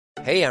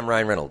Hey, I'm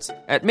Ryan Reynolds.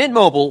 At Mint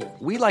Mobile,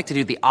 we like to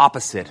do the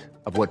opposite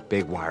of what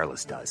Big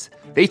Wireless does.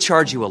 They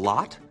charge you a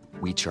lot,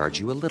 we charge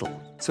you a little.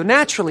 So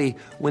naturally,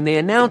 when they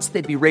announced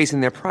they'd be raising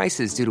their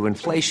prices due to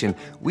inflation,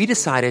 we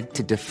decided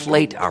to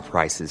deflate our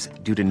prices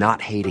due to not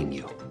hating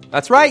you.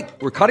 That's right.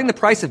 We're cutting the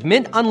price of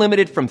Mint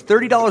Unlimited from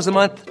 $30 a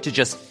month to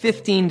just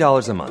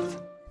 $15 a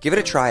month. Give it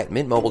a try at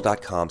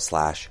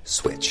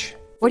mintmobile.com/switch.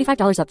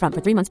 $45 up front for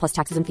 3 months plus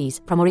taxes and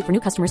fees. Promo rate for new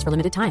customers for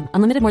limited time.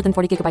 Unlimited more than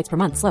 40 gigabytes per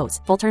month. Slows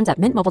full terms at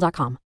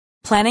mintmobile.com.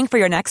 Planning for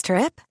your next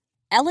trip?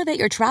 Elevate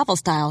your travel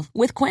style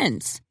with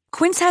Quince.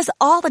 Quince has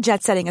all the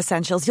jet-setting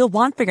essentials you'll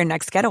want for your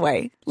next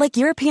getaway, like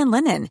European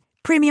linen,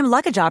 premium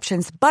luggage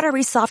options,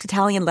 buttery soft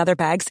Italian leather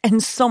bags,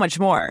 and so much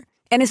more.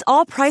 And is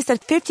all priced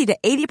at 50 to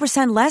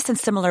 80% less than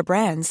similar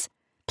brands.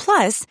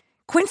 Plus,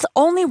 Quince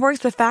only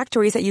works with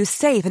factories that use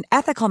safe and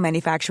ethical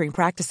manufacturing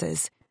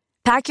practices.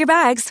 Pack your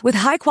bags with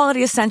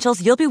high-quality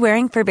essentials you'll be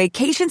wearing for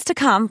vacations to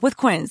come with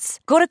Quince.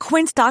 Go to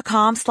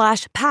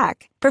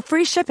quince.com/pack for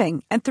free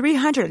shipping and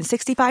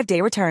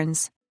 365-day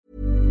returns.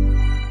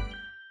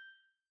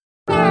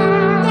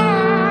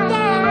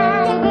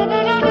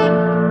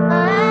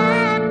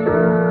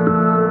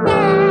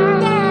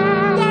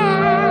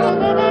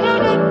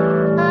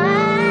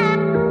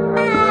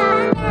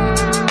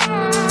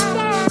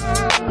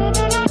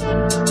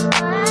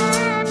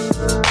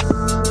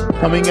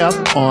 Coming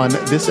up on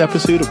this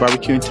episode of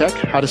Barbecue and Tech,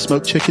 how to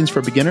smoke chickens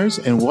for beginners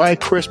and why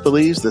Chris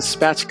believes the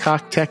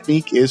spatchcock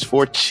technique is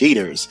for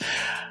cheaters.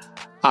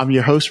 I'm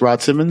your host,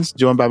 Rod Simmons,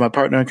 joined by my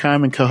partner in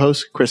crime and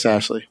co-host, Chris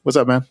Ashley. What's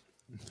up, man?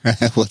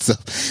 What's up?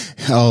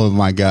 Oh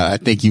my God. I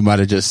think you might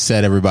have just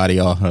set everybody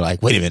off.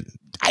 Like, wait a minute.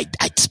 I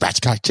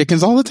spatchcock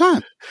chickens all the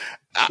time.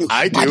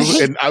 I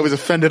do. And I was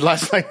offended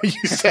last night when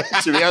you said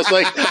it to me. I was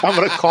like, I'm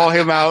going to call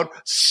him out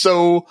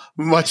so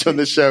much on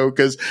the show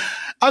because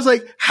I was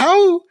like,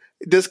 how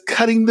does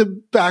cutting the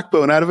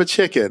backbone out of a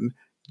chicken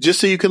just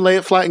so you can lay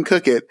it flat and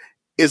cook it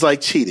is like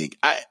cheating?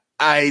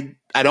 I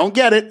don't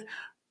get it,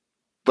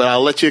 but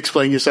I'll let you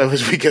explain yourself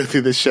as we go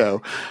through the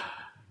show.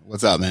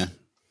 What's up, man?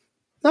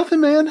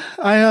 Nothing, man.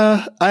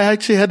 I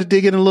actually had to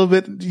dig in a little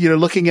bit,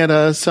 looking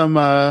at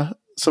some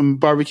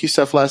barbecue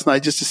stuff last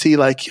night just to see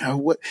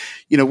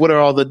what are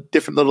all the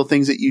different little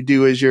things that you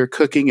do as you're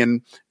cooking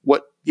and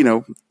what,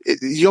 you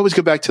always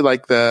go back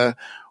to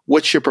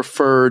what's your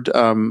preferred,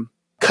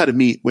 cut of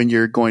meat when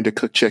you're going to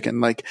cook chicken.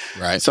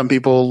 Right. Some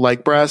people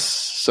like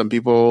breasts, some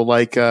people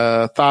like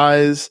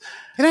thighs.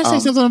 Can I say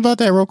something about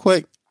that real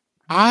quick?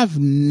 I've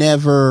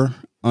never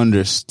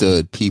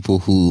understood people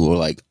who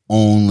are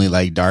only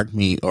like dark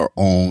meat or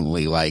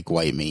only like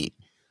white meat.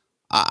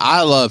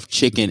 I love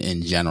chicken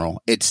in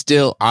general.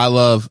 I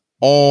love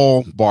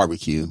all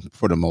barbecue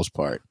for the most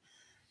part.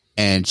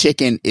 And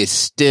chicken is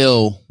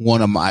still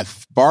one of my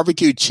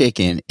barbecue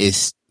chicken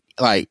is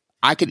I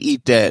could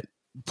eat that.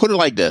 Put it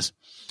like this.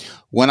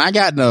 When I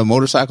got in a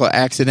motorcycle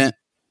accident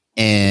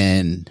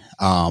and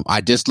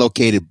I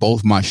dislocated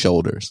both my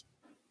shoulders,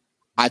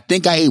 I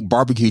think I ate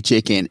barbecue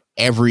chicken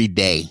every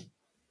day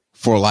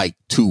for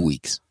 2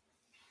 weeks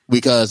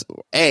because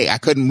A, I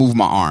couldn't move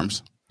my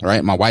arms,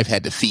 right? My wife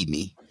had to feed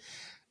me.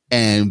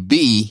 And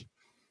B,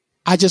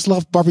 I just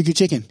love barbecue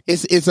chicken.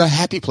 It's a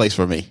happy place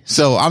for me.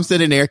 So I'm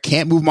sitting there,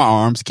 can't move my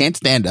arms, can't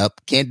stand up,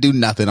 can't do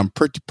nothing. I'm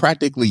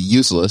practically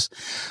useless.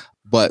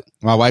 But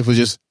my wife was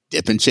just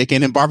dipping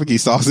chicken in barbecue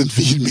sauce and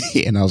feed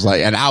me. And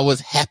I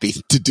was happy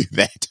to do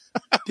that.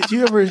 Did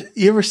you ever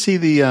see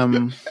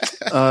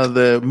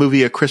the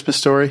movie A Christmas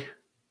Story?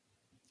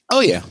 Oh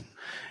yeah.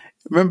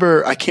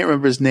 I can't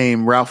remember his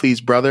name,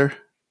 Ralphie's brother.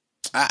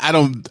 I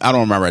don't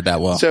remember it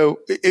that well. So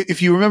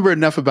if you remember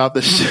enough about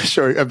this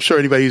story, I'm sure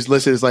anybody who's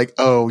listening is like,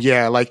 oh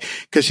yeah,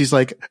 cause she's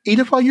like, eat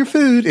up all your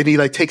food. And he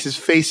takes his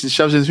face and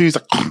shoves it in his food. He's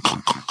like,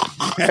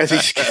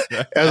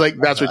 I was like,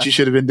 that's what you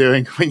should have been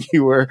doing when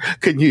you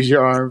couldn't use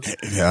your arm.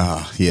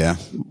 Yeah.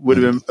 Would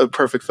have been a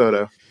perfect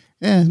photo.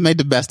 Yeah. Made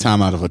the best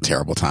time out of a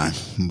terrible time.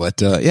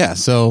 But, yeah.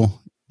 So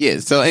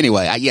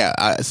anyway,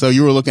 so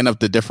you were looking up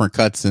the different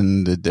cuts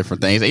and the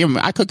different things.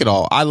 I cook it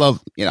all. I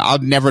love, I'll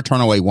never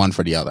turn away one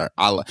for the other.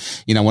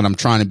 When I'm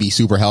trying to be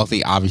super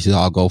healthy, obviously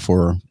I'll go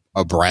for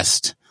a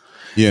breast,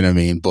 you know what I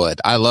mean?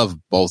 But I love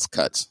both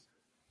cuts.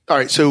 All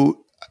right. So,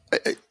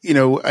 I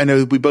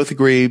know we both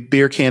agree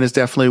beer can is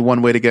definitely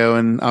one way to go.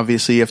 And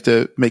obviously you have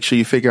to make sure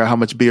you figure out how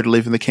much beer to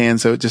leave in the can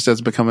so it just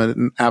doesn't become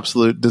an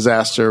absolute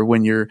disaster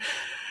when you're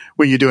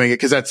doing it.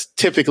 Cause that's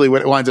typically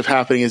what winds up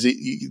happening is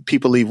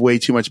people leave way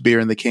too much beer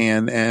in the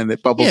can and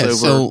it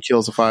bubbles over,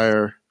 kills the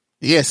fire.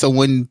 Yeah. So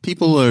when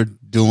people are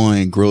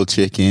doing grilled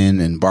chicken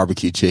and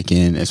barbecue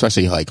chicken,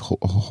 especially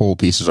whole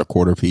pieces or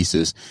quarter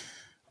pieces,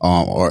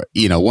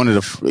 one of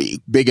the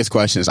biggest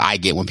questions I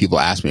get when people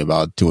ask me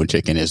about doing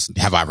chicken is,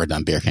 have I ever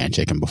done beer can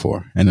chicken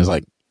before? And it's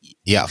like,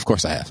 yeah, of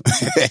course I have.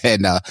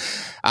 And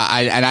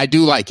I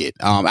do like it.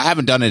 I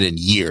haven't done it in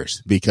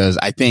years because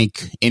I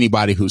think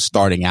anybody who's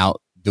starting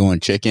out doing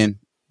chicken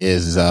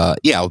is,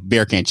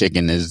 beer can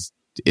chicken is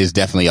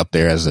definitely up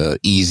there as a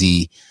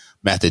easy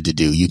method to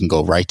do. You can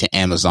go right to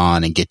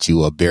Amazon and get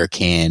you a beer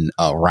can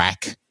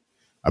rack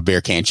a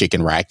beer can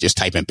chicken rack, just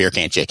type in beer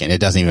can chicken.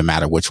 It doesn't even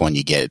matter which one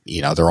you get.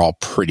 You know, they're all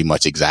pretty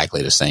much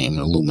exactly the same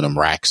aluminum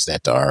racks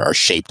that are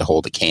shaped to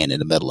hold a can in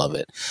the middle of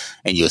it.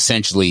 And you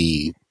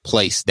essentially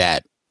place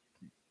that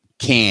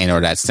can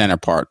or that center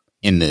part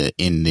in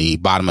the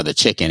bottom of the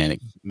chicken, and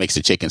it makes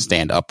the chicken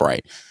stand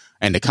upright.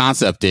 And the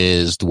concept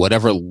is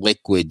whatever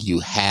liquid you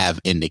have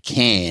in the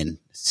can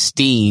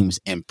steams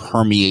and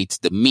permeates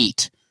the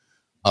meat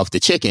of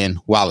the chicken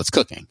while it's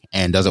cooking.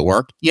 And does it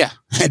work? Yeah,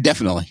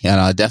 definitely.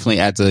 It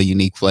definitely adds a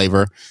unique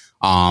flavor.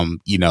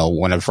 You know,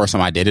 when the first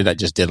time I did it, I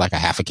just did like a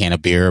half a can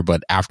of beer.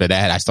 But after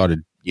that, I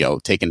started, you know,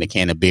 taking the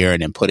can of beer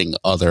and then putting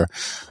other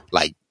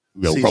like,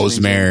 you know,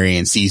 rosemary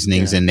and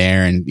seasonings in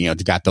there, and, you know,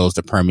 got those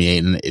to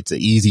permeate. And it's an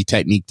easy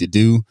technique to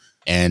do,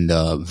 and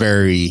a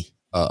very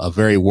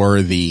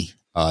worthy,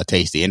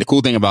 tasty. And the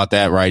cool thing about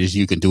that, right, is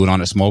you can do it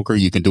on a smoker.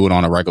 You can do it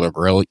on a regular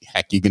grill.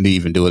 Heck, you can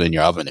even do it in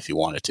your oven if you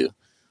wanted to.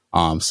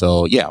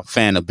 So yeah,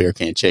 fan of beer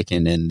can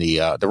chicken, and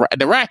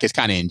the rack is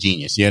kind of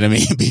ingenious, you know what I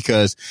mean?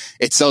 Because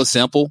it's so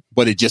simple,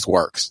 but it just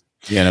works.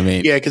 You know what I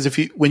mean? Yeah. Cause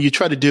when you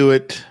try to do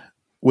it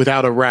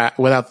without the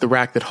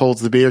rack that holds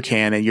the beer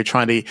can, and you're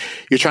trying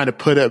to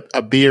put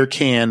a beer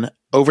can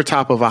over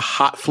top of a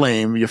hot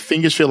flame, your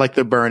fingers feel like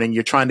they're burning.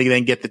 You're trying to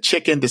then get the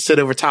chicken to sit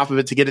over top of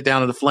it to get it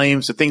down to the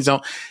flame. So things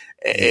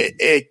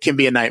it can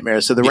be a nightmare.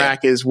 So the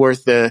rack is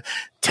worth the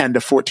 $10 to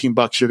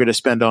 $14 you're going to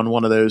spend on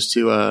one of those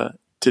to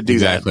do that.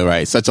 Exactly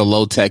right. Such a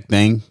low tech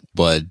thing,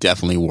 but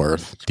definitely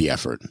worth the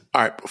effort.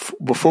 All right.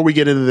 Before we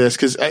get into this,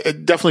 because I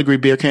definitely agree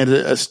beer can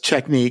is a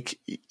technique.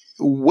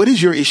 What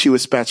is your issue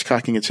with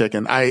spatchcocking a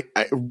chicken? I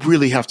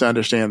really have to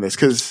understand this,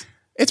 because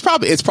it's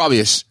probably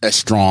a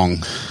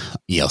strong,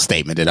 you know,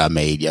 statement that I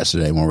made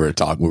yesterday when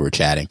we were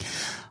chatting.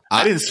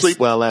 I didn't sleep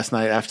well last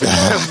night after.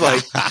 I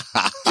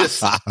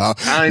was like,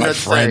 my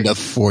friend of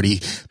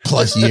 40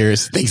 plus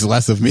years thinks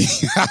less of me.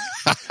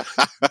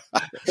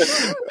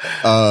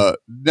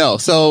 No.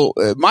 So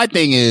my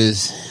thing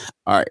is,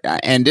 all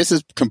right, and this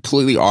is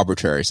completely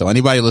arbitrary. So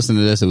anybody listening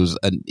to this who was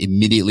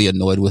immediately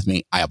annoyed with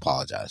me, I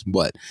apologize.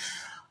 But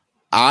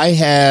I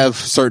have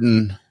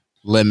certain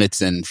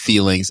limits and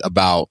feelings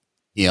about,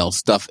 you know,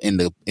 stuff in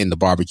the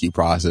barbecue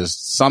process.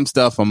 Some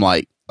stuff I'm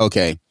like,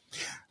 okay,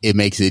 it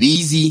makes it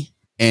easy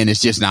and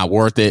it's just not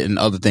worth it. And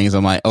other things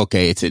I'm like,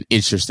 okay, it's an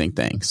interesting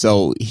thing.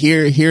 So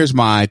here's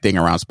my thing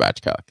around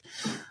spatchcock.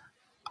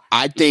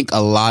 I think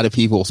a lot of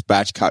people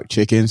spatchcock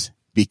chickens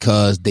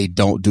because they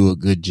don't do a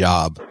good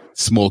job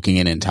smoking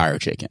an entire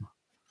chicken.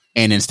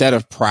 And instead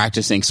of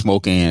practicing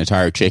smoking an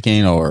entire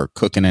chicken or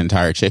cooking an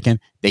entire chicken,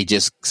 they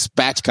just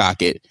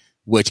spatchcock it,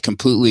 which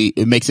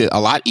it makes it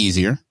a lot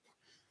easier.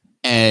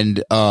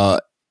 And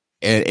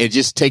it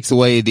just takes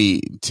away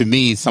to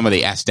me, some of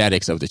the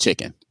aesthetics of the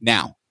chicken.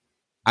 Now,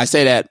 I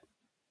say that,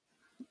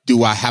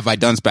 have I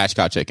done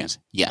spatchcock chickens?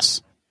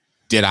 Yes.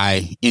 Did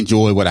I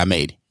enjoy what I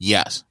made?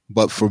 Yes.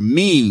 But for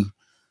me,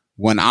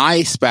 when I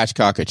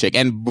spatchcock a chicken,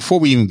 and before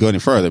we even go any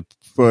further,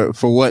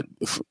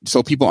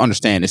 so people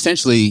understand,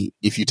 essentially,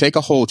 if you take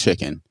a whole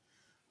chicken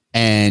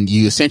and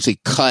you essentially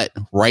cut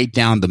right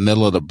down the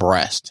middle of the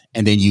breast,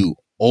 and then you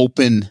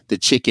open the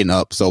chicken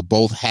up so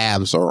both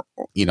halves are,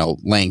 you know,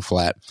 laying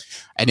flat,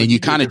 and then you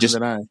kind of just,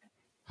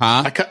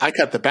 I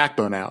cut the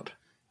backbone out.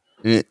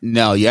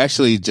 No, you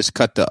actually just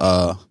cut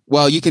the,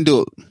 well, you can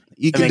do it.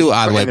 You can do it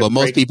either way, but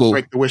most people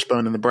break the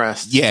wishbone in the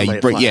breast. Yeah, you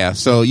break. Yeah,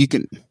 so you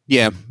can.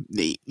 Yeah.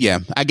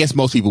 I guess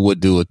most people would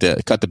do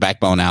it. Cut the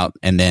backbone out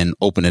and then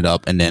open it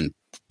up and then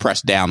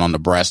press down on the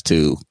breast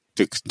to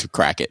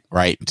crack it,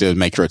 right, to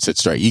make sure it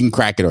sits straight. You can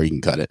crack it or you can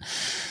cut it.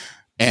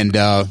 And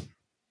to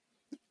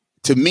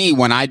me,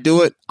 when I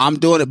do it, I'm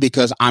doing it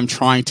because I'm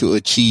trying to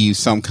achieve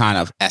some kind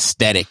of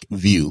aesthetic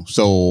view.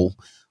 So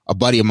a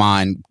buddy of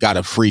mine got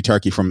a free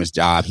turkey from his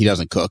job. He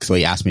doesn't cook, so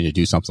he asked me to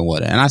do something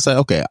with it. And I said,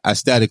 okay,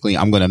 aesthetically,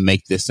 I'm going to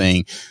make this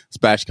thing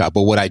spatchcock.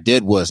 But what I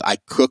did was I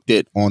cooked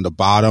it on the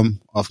bottom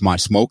of my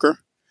smoker,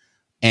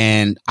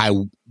 and I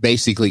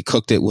basically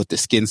cooked it with the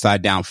skin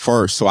side down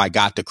first. So I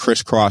got the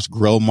crisscross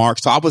grill mark.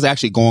 So I was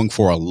actually going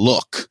for a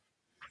look,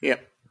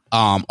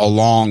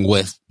 along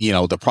with, you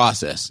know, the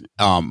process.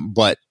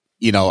 But,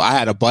 you know, I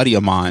had a buddy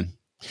of mine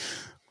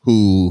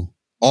who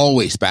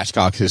always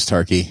spatchcocks his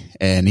turkey,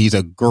 and he's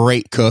a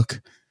great cook.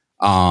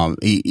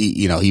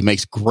 He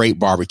makes great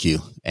barbecue,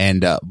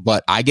 and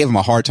but I give him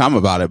a hard time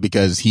about it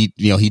because he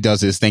does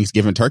his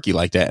Thanksgiving turkey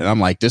like that, and I'm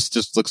like, this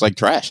just looks like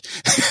trash.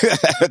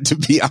 To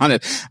be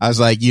honest, I was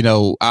like,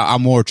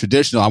 I'm more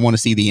traditional. I want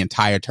to see the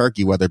entire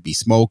turkey, whether it be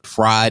smoked,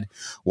 fried,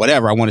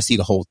 whatever. I want to see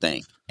the whole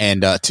thing.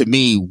 And to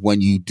me,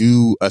 when you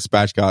do a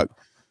spatchcock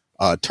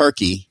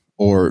turkey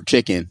or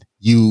chicken,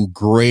 you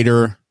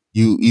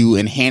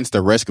enhance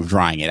the risk of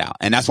drying it out.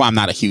 And that's why I'm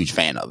not a huge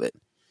fan of it.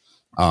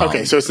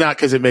 Okay, so it's not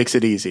because it makes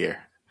it easier.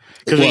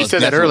 Because when you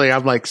said that earlier,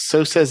 I'm like,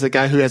 so says the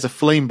guy who has a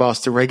flame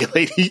boss to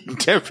regulate heat and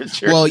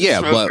temperature. Well,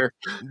 yeah,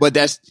 but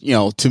that's,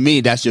 to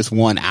me, that's just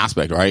one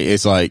aspect, right?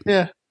 It's like,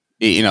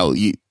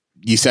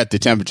 you set the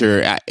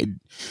temperature.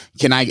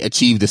 Can I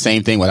achieve the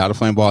same thing without a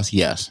flame boss?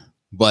 Yes.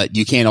 But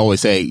you can't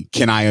always say,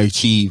 can I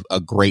achieve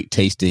a great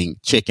tasting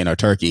chicken or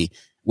turkey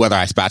whether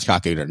I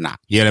spatchcock it or not.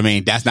 You know what I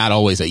mean? That's not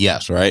always a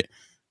yes, right?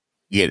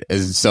 Yeah.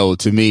 So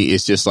to me,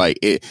 it's just like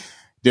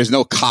there's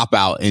no cop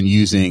out in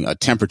using a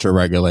temperature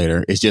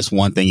regulator. It's just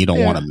one thing you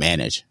don't want to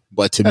manage.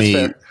 But to me,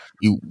 fair.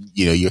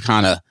 You're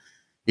kind of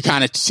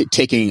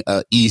taking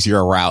a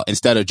easier route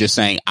instead of just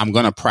saying, I'm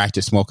going to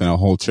practice smoking a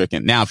whole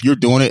chicken. Now, if you're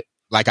doing it,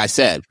 like I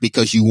said,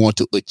 because you want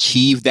to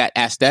achieve that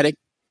aesthetic,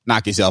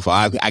 knock yourself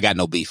out. I got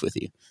no beef with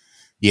you.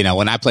 You know,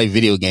 when I play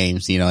video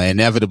games,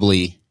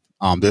 inevitably,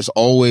 there's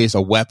always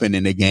a weapon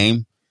in the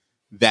game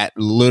that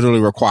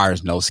literally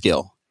requires no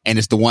skill. And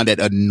it's the one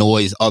that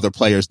annoys other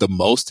players the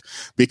most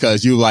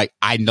because you're like,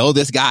 I know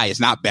this guy is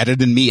not better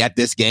than me at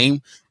this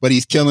game, but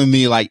he's killing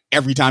me like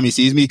every time he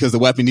sees me because the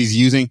weapon he's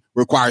using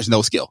requires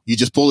no skill. You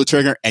just pull the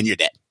trigger and you're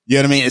dead. You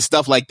know what I mean? It's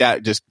stuff like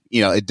that. Just,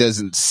 it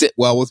doesn't sit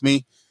well with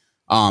me.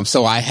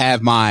 So I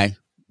have my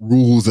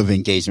rules of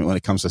engagement when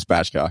it comes to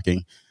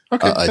spatchcocking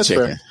a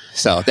chicken. Fair.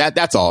 So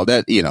that's all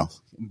that,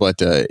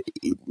 but,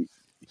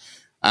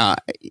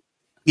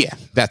 yeah,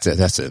 that's it.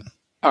 That's it.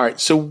 All right.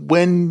 So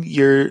when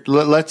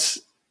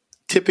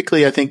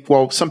typically, I think,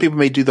 some people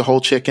may do the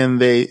whole chicken,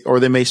 they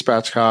may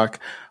spatchcock,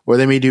 or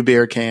they may do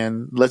beer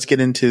can. Let's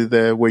get into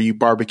where you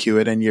barbecue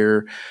it, and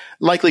you're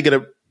likely going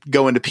to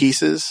go into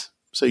pieces.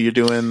 So you're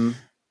doing.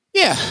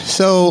 Yeah.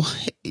 So,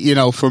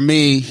 for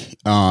me,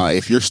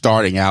 if you're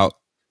starting out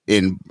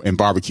in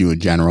barbecue in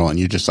general, and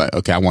you're just like,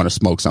 okay, I want to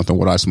smoke something.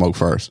 What do I smoke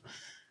first?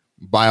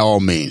 By all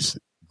means,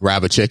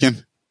 grab a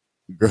chicken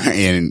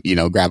and,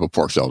 grab a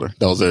pork shoulder.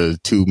 Those are the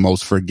two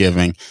most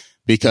forgiving.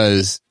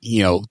 Because,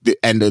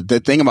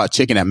 the thing about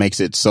chicken that makes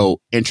it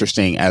so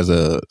interesting as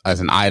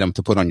an item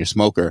to put on your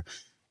smoker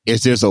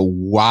is there's a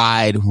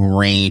wide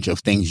range of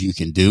things you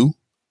can do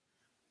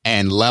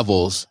and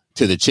levels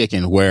to the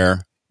chicken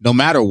where no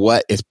matter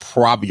what,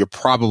 you're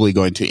probably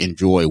going to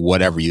enjoy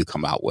whatever you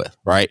come out with.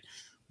 Right.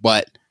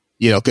 But,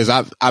 because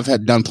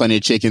I've done plenty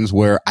of chickens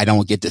where I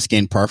don't get the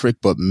skin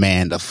perfect, but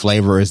man, the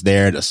flavor is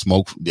there. The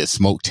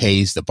smoke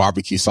taste, the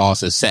barbecue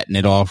sauce is setting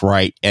it off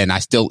right. And I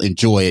still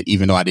enjoy it,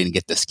 even though I didn't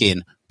get the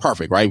skin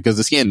perfect, right? Because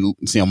the skin,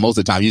 most of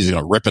the time you're just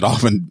going to rip it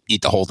off and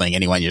eat the whole thing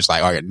anyway. And you're just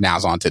like, all right, now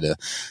it's on to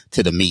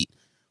the meat.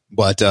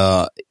 But,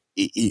 so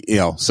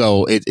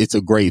it's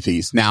a great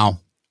piece.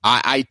 Now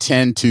I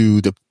tend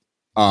to,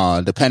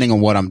 depending on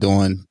what I'm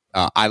doing,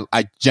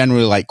 I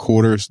generally like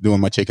quarters,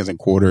 doing my chickens in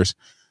quarters.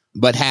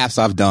 But halves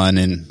I've done,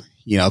 and,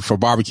 for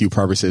barbecue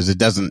purposes, it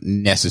doesn't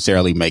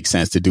necessarily make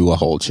sense to do a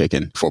whole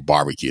chicken for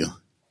barbecue.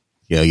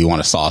 You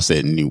want to sauce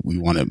it and you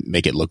want to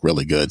make it look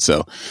really good.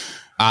 So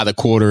either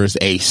quarters,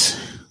 eighths,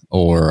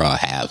 or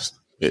halves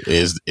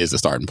is the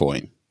starting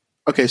point.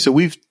 Okay. So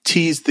we've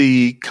teased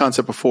the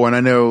concept before, and I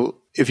know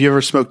if you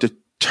ever smoked a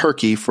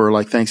turkey for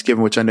like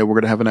Thanksgiving, which I know we're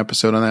going to have an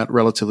episode on that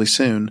relatively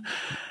soon,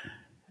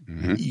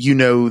 you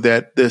know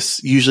that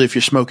usually if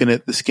you're smoking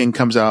it, the skin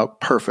comes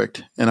out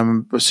perfect. And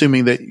I'm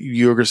assuming that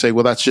you're going to say,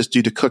 well, that's just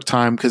due to cook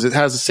time because it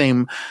has the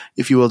same,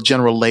 if you will,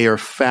 general layer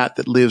of fat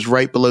that lives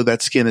right below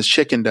that skin as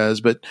chicken does.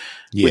 But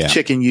with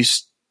chicken, you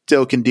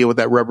still can deal with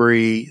that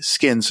rubbery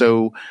skin.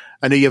 So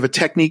I know you have a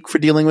technique for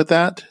dealing with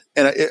that.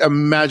 And I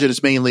imagine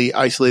it's mainly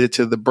isolated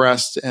to the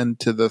breast and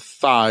to the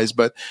thighs,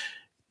 but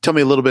tell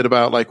me a little bit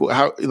about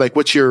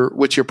what's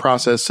your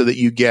process so that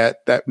you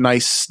get that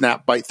nice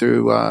snap bite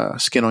through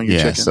skin on your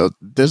chicken? So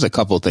there's a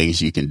couple of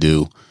things you can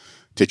do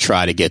to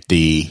try to get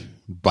the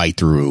bite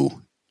through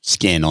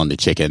skin on the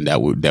chicken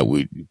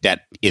that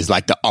is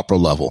like the upper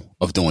level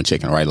of doing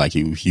chicken, right? Like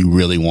you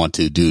really want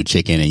to do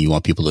chicken and you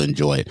want people to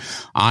enjoy it.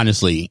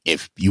 Honestly,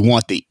 if you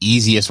want the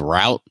easiest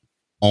route,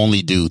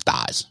 only do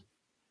thighs,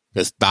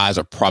 because thighs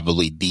are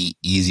probably the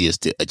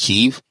easiest to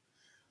achieve.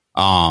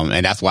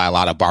 And that's why a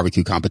lot of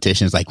barbecue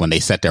competitions, like when they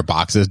set their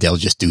boxes, they'll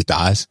just do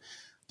thighs.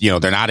 They're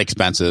not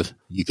expensive.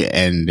 You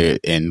can,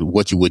 and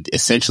what you would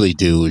essentially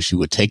do is you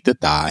would take the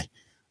thigh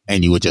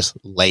and you would just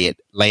lay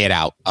it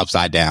out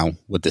upside down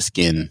with the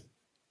skin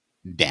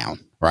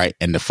down. Right.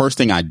 And the first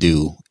thing I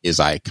do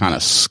is I kind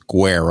of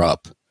square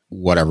up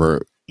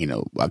whatever,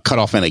 I cut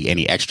off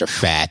any extra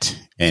fat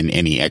and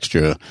any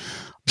extra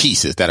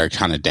pieces that are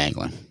kind of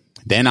dangling.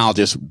 Then I'll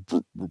just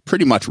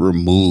pretty much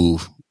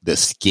remove the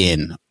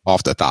skin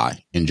off the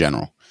thigh in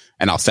general,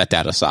 and I'll set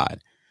that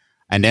aside.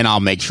 And then I'll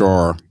make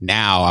sure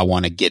now I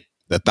want to get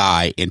the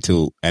thigh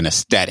into an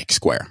aesthetic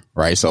square,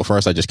 right? So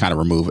first I just kind of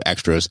remove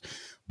extras,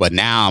 but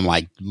now I'm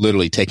like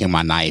literally taking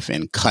my knife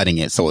and cutting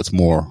it so it's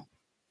more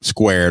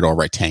squared or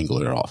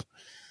rectangular off.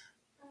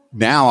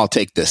 Now I'll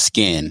take the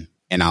skin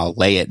and I'll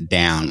lay it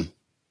down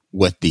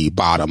with the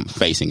bottom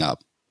facing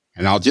up,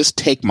 and I'll just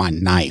take my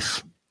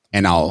knife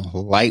and I'll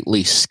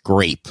lightly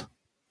scrape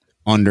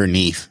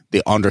underneath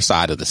the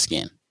underside of the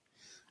skin.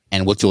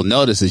 And what you'll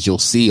notice is you'll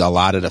see a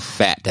lot of the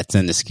fat that's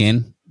in the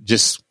skin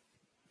just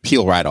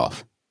peel right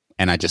off.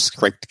 And I just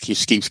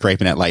keep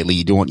scraping it lightly.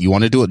 You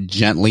want to do it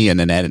gently and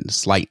then at a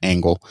slight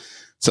angle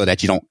so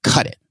that you don't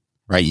cut it,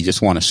 right? You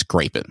just want to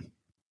scrape it.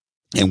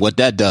 And what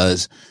that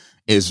does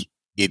is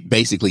it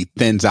basically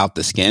thins out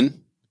the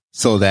skin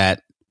so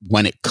that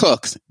when it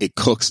cooks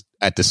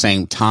at the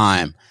same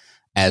time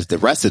as the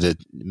rest of the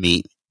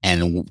meat,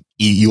 and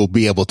you'll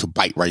be able to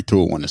bite right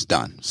through it when it's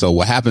done. So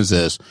what happens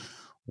is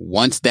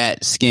once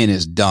that skin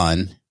is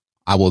done,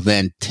 I will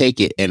then take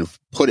it and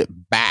put it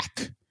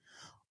back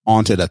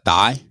onto the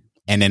thigh.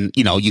 And then,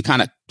 you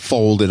kind of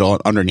fold it on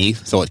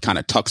underneath. So it kind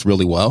of tucks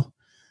really well.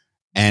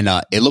 And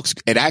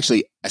it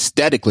actually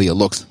aesthetically, it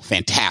looks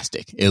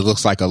fantastic. It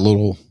looks like a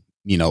little,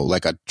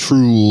 like a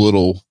true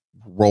little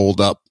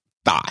rolled up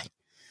thigh.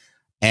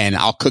 And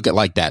I'll cook it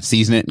like that,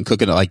 season it and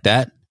cook it like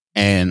that.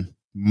 And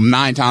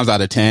 9 times out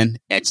of 10,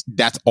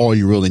 that's all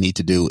you really need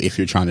to do if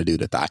you're trying to do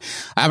the thigh.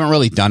 I haven't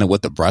really done it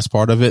with the breast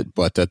part of it,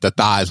 but the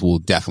thighs will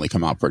definitely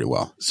come out pretty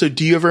well. So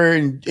do you ever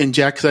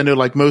inject? Cause I know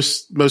like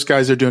most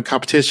guys are doing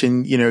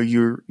competition,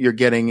 you're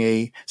getting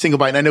a single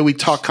bite. And I know we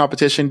talk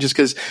competition just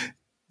cause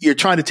you're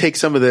trying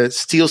to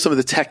steal some of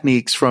the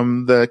techniques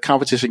from the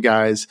competition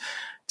guys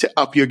to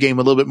up your game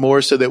a little bit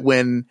more so that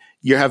when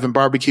you're having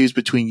barbecues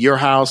between your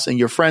house and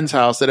your friend's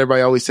house, that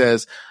everybody always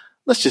says,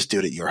 let's just do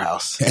it at your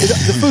house.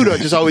 The food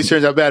just always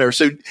turns out better.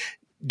 So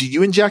do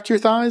you inject your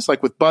thighs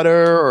like with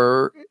butter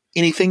or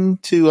anything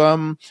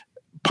to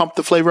pump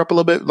the flavor up a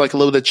little bit, like a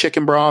little bit of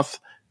chicken broth?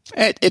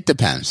 It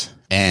depends.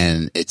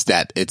 And it's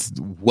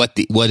what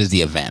is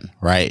the event,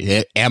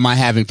 right? Am I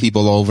having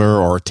people over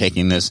or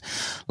taking this?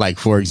 Like,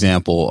 for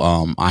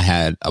example, I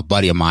had a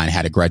buddy of mine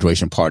had a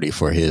graduation party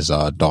for his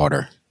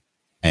daughter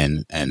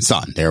and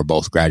son. They were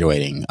both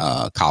graduating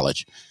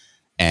college.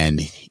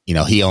 And,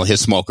 his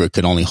smoker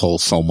could only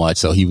hold so much.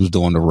 So he was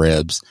doing the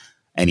ribs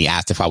and he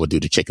asked if I would do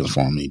the chickens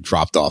for him. He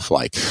dropped off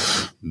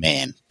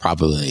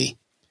probably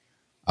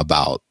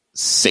about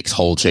 6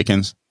 whole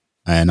chickens.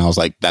 And I was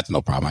like, that's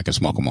no problem. I can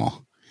smoke them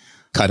all.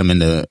 Cut them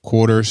into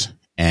quarters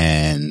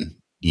and,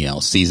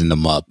 season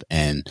them up.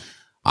 And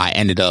I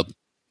ended up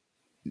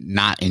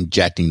not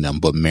injecting them,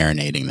 but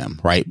marinating them,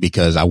 right?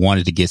 Because I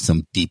wanted to get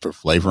some deeper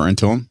flavor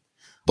into them.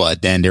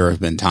 But then there have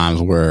been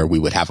times where we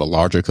would have a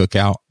larger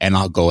cookout and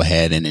I'll go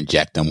ahead and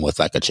inject them with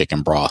like a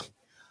chicken broth,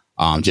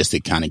 just to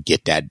kind of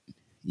get that,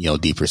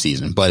 deeper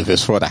season. But if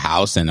it's for the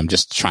house and I'm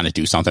just trying to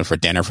do something for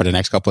dinner for the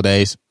next couple of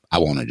days, I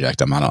won't inject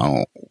them. I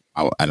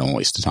don't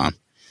waste the time.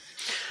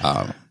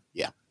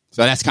 Yeah.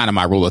 So that's kind of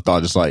my rule of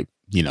thought. Just like,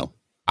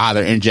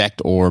 either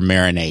inject or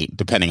marinate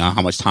depending on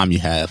how much time you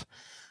have.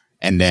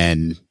 And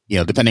then,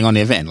 depending on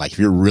the event, like if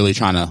you're really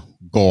trying to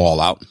go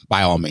all out,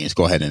 by all means,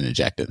 go ahead and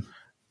inject it.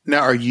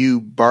 Now, are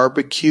you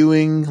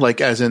barbecuing,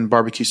 like as in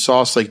barbecue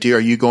sauce? Like, are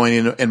you going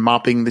in and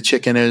mopping the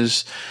chicken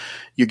as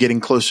you're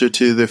getting closer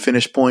to the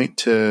finish point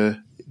to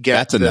get?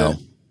 That's a no.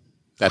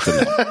 That's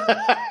a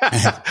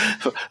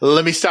no.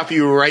 Let me stop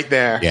you right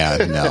there. Yeah,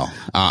 no.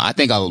 I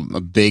think a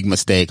big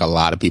mistake a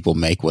lot of people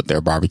make with their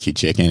barbecue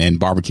chicken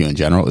and barbecue in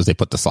general is they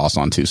put the sauce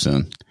on too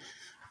soon.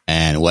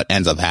 And what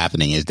ends up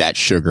happening is that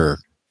sugar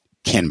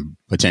can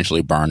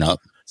potentially burn up,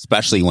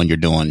 especially when you're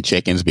doing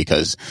chickens,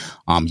 because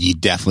you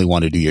definitely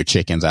want to do your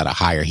chickens at a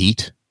higher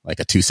heat, like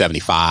a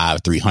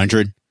 275,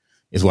 300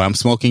 is what I'm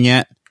smoking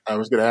at. I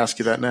was going to ask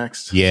you that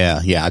next.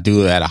 Yeah. I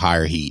do it at a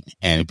higher heat.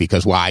 And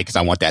why? Because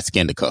I want that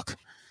skin to cook.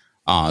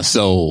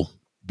 So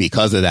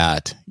because of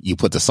that, you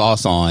put the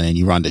sauce on and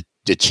you run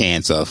the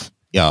chance of,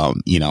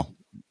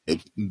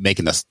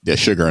 making the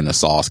sugar in the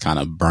sauce kind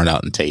of burn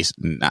out and taste,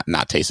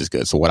 not taste as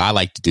good. So what I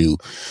like to do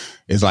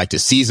is like to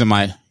season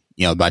my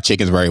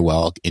chickens very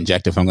well,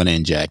 inject if I'm going to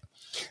inject,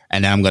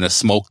 and then I'm going to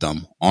smoke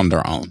them on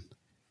their own.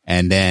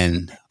 And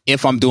then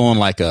if I'm doing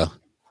like a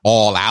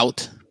all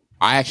out,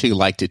 I actually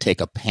like to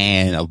take a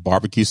pan of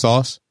barbecue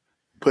sauce,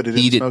 put it in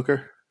the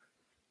smoker.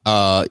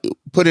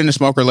 Put it in the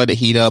smoker, let it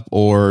heat up,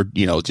 or,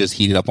 just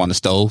heat it up on the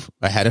stove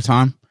ahead of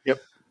time. Yep.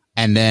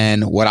 And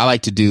then what I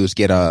like to do is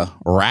get a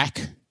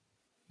rack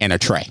and a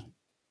tray.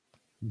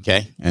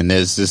 Okay. And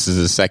this is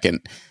a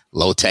second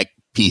low tech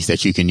piece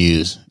that you can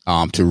use,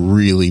 to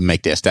really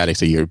make the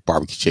aesthetics of your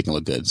barbecue chicken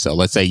look good. So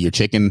let's say your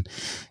chicken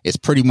is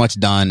pretty much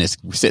done. It's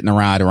sitting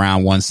around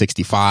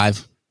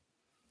 165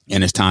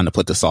 and it's time to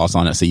put the sauce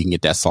on it. So you can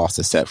get that sauce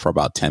to set for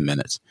about 10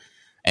 minutes.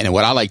 And then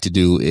what I like to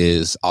do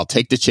is I'll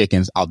take the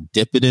chickens, I'll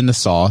dip it in the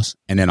sauce,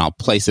 and then I'll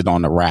place it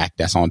on the rack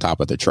that's on top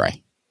of the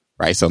tray,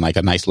 right? So like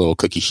a nice little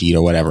cookie sheet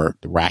or whatever,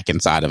 the rack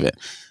inside of it.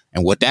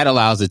 And what that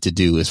allows it to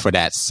do is for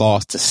that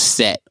sauce to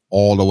set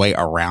all the way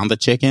around the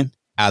chicken,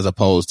 as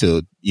opposed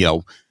to,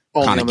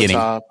 kind of getting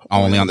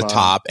only on the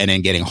top and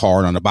then getting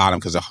hard on the bottom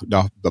because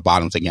the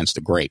bottom's against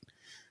the grate.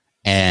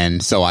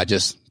 And so I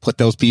just put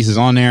those pieces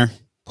on there,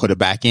 put it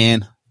back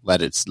in,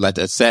 let it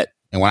set.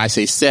 And when I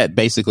say set,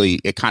 basically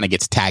it kind of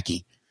gets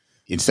tacky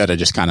instead of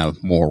just kind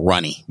of more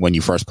runny when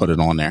you first put it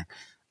on there.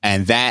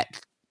 And that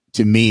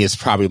to me is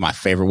probably my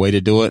favorite way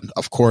to do it.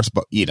 Of course,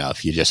 but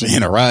if you're just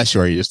in a rush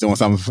or you're just doing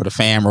something for the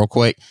fam real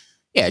quick,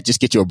 just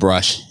get you a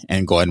brush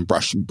and go ahead and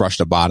brush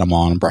the bottom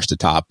on, brush the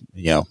top,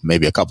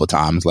 maybe a couple of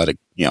times, let it,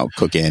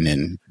 cook in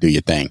and do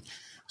your thing.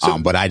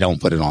 But I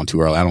don't put it on too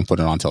early. I don't put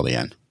it on till the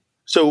end.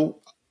 So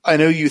I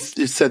know you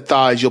said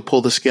thighs, you'll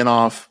pull the skin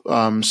off,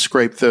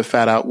 scrape the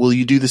fat out. Will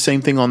you do the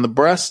same thing on the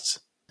breasts?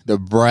 The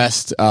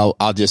breast,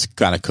 I'll just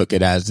kind of cook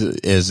it as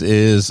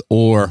is,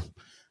 or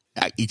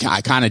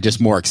I kind of just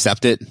more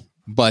accept it.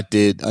 But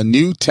a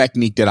new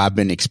technique that I've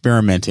been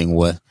experimenting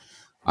with,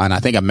 and I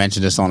think I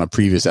mentioned this on a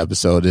previous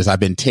episode, is I've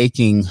been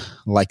taking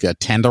like a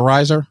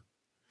tenderizer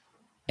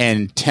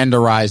and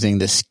tenderizing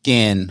the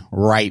skin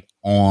right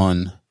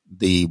on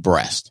the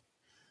breast.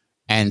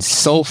 And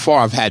so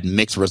far, I've had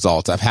mixed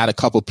results. I've had a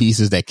couple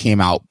pieces that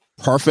came out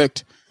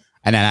perfect,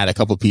 and then I had a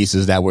couple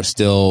pieces that were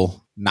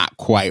still not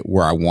quite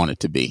where I want it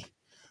to be.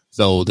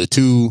 So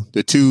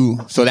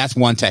so that's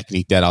one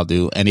technique that I'll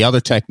do. And the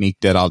other technique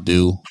that I'll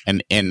do,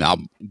 and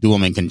I'll do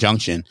them in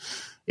conjunction,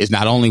 is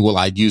not only will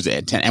I use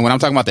it, and when I'm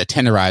talking about the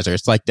tenderizer,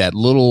 it's like that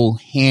little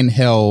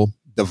handheld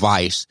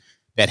device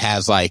that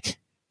has like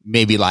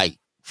maybe like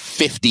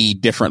 50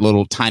 different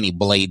little tiny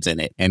blades in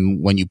it.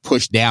 And when you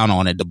push down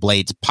on it, the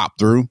blades pop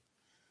through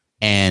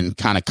and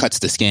kind of cuts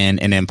the skin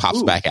and then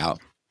pops back out.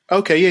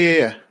 Okay.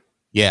 Yeah.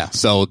 Yeah.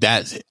 So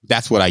that's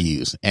what I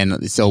use.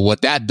 And so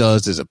what that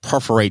does is it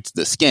perforates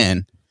the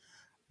skin,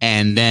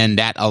 and then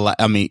that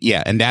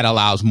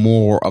allows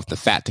more of the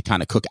fat to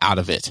kind of cook out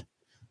of it.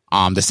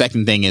 The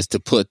second thing is to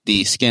put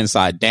the skin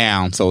side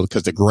down. So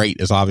because the grate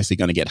is obviously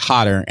going to get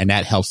hotter, and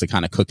that helps to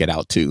kind of cook it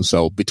out too.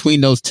 So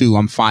between those two,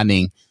 I'm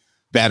finding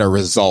better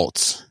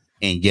results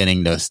in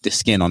getting the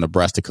skin on the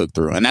breast to cook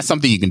through. And that's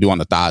something you can do on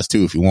the thighs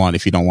too, if you want.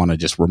 If you don't want to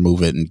just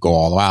remove it and go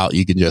all out,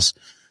 you can just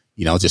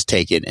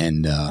take it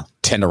and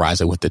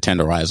tenderize it with the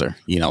tenderizer.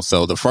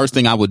 So the first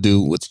thing I would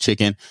do with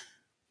chicken,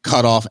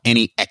 cut off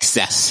any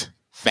excess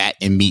fat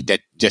and meat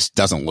that just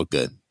doesn't look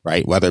good,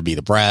 right? Whether it be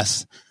the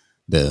breast,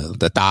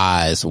 the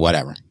thighs,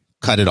 whatever,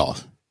 cut it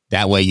off.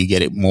 That way you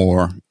get it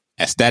more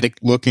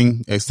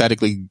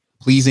aesthetically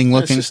pleasing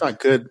looking. It's just not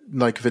good,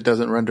 like if it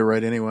doesn't render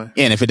right anyway.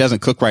 Yeah, and if it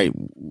doesn't cook right,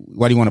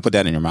 why do you want to put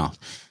that in your mouth?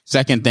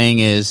 Second thing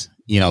is,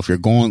 if you're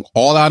going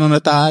all out on the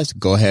thighs,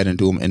 go ahead and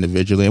do them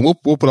individually. And we'll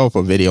put up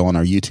a video on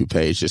our YouTube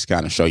page, just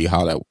kind of show you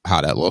how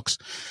that looks.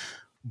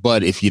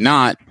 But if you're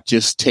not,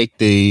 just take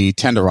the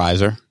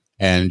tenderizer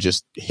and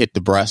just hit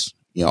the breast,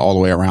 all the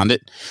way around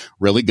it,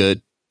 really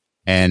good.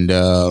 And,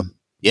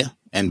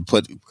 and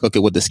cook it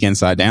with the skin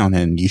side down,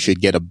 and you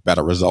should get a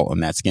better result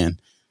on that skin.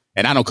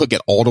 And I don't cook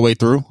it all the way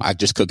through. I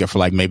just cook it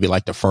for maybe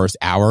the first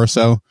hour or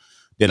so.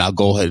 Then I'll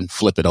go ahead and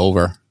flip it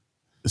over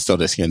so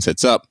the skin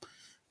sits up,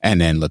 and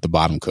then let the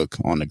bottom cook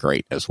on the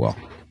grate as well.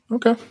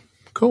 Okay,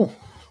 cool.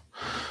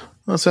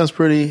 That sounds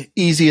pretty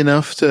easy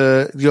enough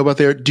to go about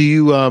there. Do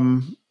you,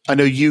 I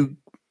know you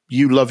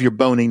love your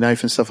boning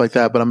knife and stuff like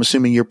that, but I'm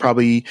assuming you're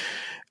probably,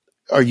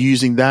 are you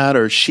using that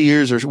or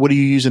shears, or what are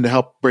you using to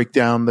help break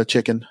down the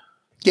chicken?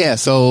 Yeah,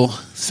 so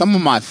some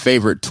of my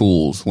favorite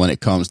tools when it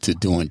comes to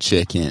doing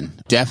chicken,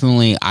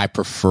 definitely I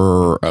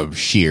prefer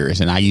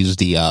shears, and I use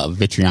the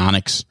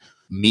Vitrionics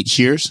meat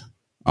shears.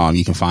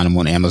 You can find them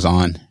on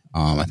Amazon.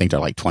 I think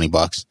they're like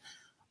 $20.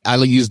 I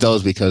use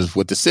those because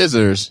with the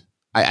scissors,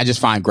 I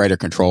just find greater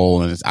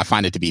control, and I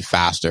find it to be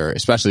faster,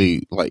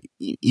 especially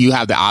you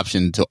have the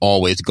option to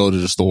always go to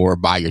the store,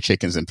 buy your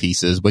chickens in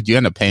pieces, but you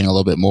end up paying a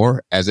little bit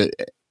more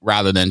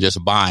rather than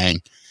just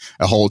buying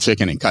a whole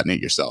chicken and cutting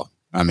it yourself.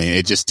 I mean,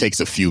 it just takes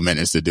a few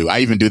minutes to do. I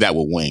even do that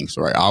with wings,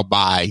 right? I'll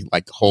buy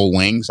whole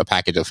wings, a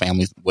package of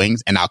family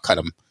wings, and I'll cut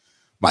them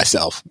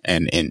myself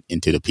and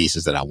into the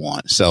pieces that I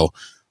want. So,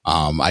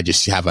 I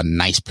just have a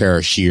nice pair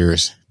of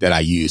shears that I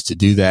use to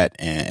do that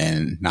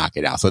and knock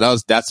it out. So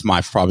that's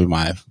probably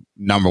my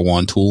number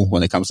one tool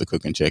when it comes to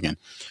cooking chicken.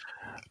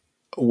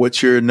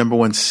 What's your number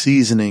one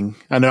seasoning?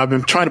 I know I've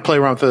been trying to play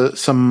around with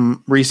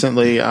some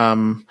recently.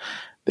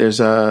 There's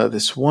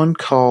this one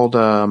called,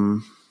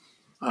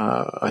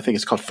 I think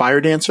it's called Fire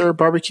Dancer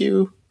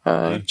barbecue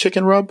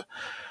chicken rub,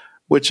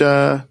 which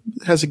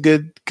has a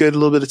good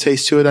little bit of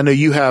taste to it. I know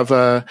you have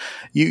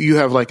you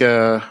have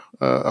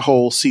a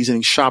whole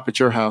seasoning shop at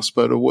your house,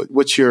 but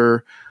what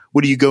are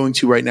you going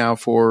to right now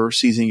for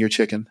seasoning your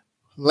chicken?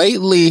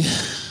 Lately,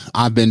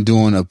 I've been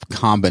doing a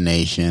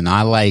combination.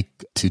 I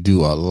like to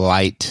do a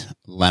light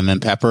lemon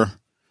pepper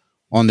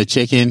on the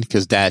chicken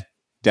because that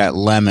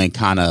lemon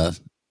kind of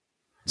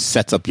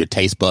sets up your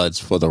taste buds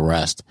for the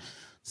rest.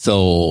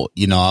 So,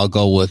 I'll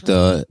go with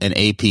an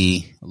AP,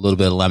 a little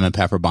bit of lemon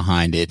pepper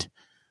behind it.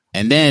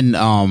 And then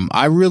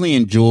I really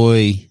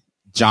enjoy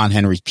John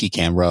Henry's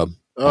pecan rub.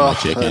 Oh,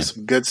 that's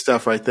some good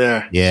stuff right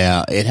there.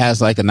 Yeah, it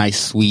has a nice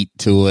sweet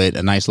to it,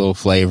 a nice little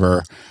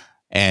flavor.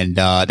 And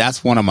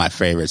that's one of my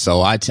favorites.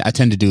 So I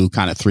tend to do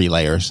kind of 3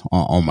 layers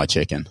on my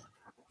chicken.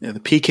 Yeah, the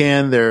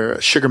pecan,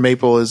 their sugar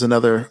maple is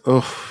another,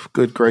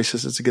 good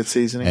gracious, it's a good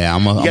seasoning. Yeah,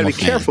 you got to be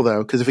careful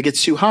though, because if it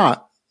gets too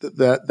hot,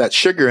 that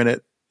sugar in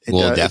it,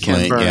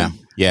 definitely, it can burn.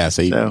 Yeah.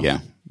 So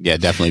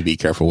definitely be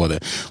careful with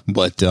it.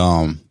 But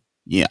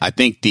I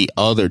think the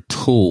other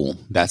tool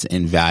that's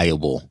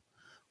invaluable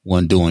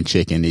when doing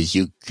chicken is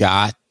you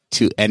got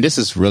to, and this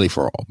is really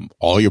for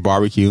all your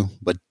barbecue,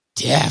 but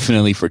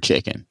definitely for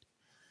chicken,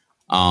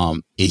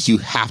 is you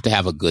have to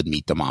have a good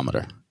meat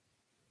thermometer.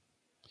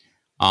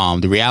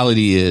 The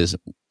reality is,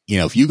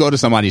 if you go to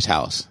somebody's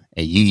house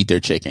and you eat their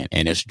chicken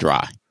and it's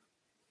dry,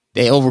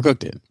 they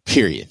overcooked it,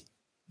 period.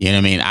 You know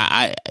what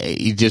I mean?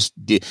 You just,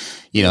 the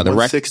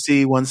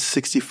 160,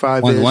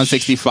 165.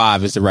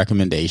 165 is the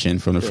recommendation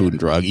from the Food and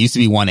Drug. It used to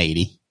be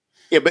 180.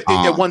 Yeah, but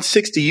at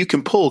 160 you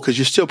can pull because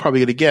you're still probably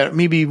going to get,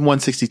 maybe even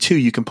 162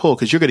 you can pull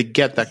because you're going to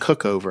get that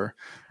cook over.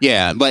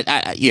 Yeah, but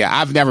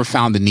I've never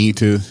found the need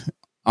to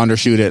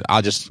undershoot it.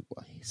 I'll just,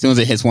 as soon as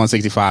it hits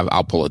 165,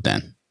 I'll pull it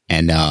then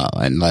and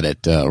let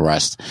it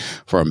rest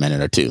for a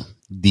minute or two.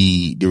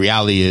 The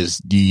reality is,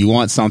 do you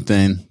want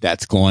something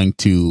that's going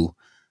to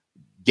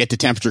get the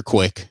temperature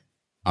quick?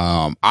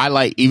 I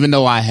like, even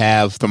though I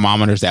have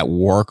thermometers that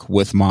work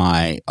with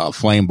my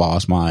Flame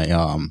Boss,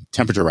 my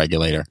temperature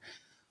regulator,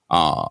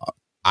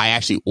 I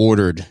actually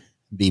ordered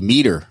the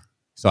meter.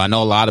 So I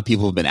know a lot of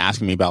people have been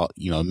asking me about,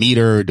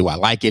 meter. Do I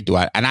like it?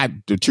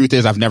 The truth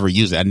is I've never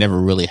used it. I never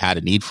really had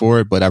a need for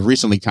it, but I've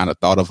recently kind of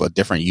thought of a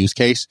different use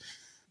case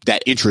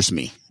that interests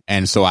me.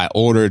 And so I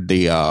ordered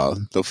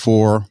the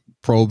 4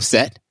 probe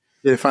set.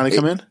 Did it finally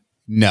come in?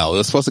 No, it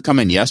was supposed to come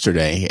in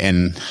yesterday,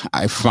 and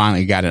I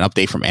finally got an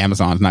update from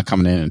Amazon. It's not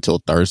coming in until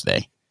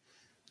Thursday.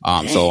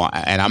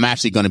 And I'm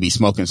actually going to be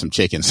smoking some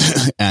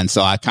chickens. And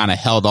so I kind of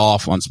held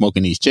off on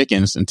smoking these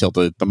chickens until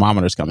the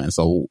thermometers come in.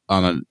 So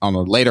on a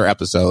later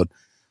episode,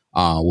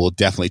 we'll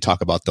definitely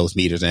talk about those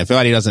meters. And if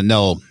anybody doesn't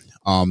know,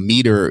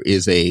 meter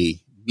is a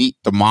meat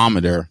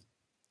thermometer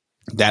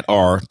that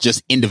are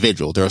just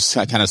individual. They're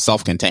kind of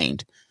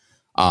self-contained,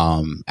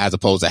 as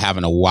opposed to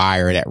having a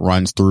wire that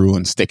runs through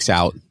and sticks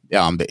out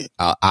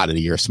of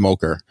your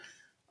smoker.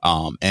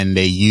 And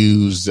they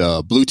use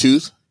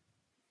Bluetooth.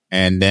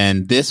 And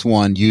then this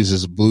one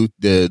uses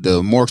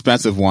the more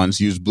expensive ones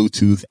use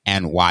Bluetooth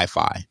and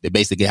Wi-Fi. They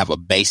basically have a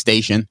base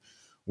station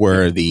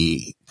where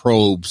the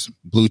probes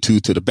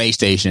Bluetooth to the base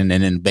station,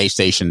 and then base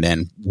station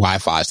then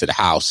Wi-Fi to the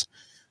house.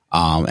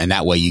 And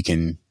that way you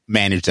can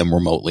manage them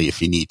remotely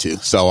if you need to.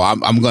 So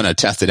I'm going to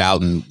test it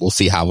out, and we'll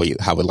see how we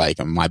like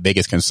them. My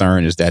biggest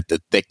concern is that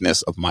the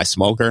thickness of my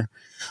smoker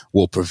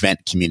will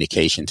prevent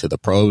communication to the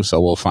probes.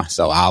 So we'll find.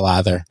 So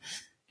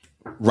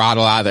Rod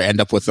will either end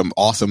up with some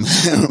awesome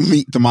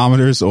meat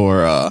thermometers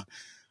or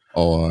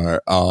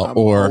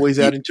always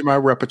adding to my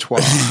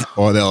repertoire,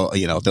 or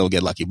they'll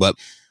get lucky. But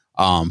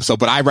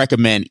I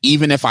recommend,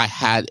 even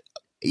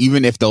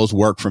if those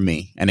work for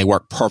me and they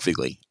work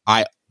perfectly,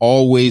 I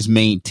always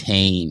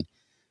maintain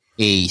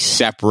a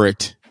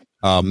separate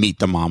meat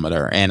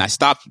thermometer. And I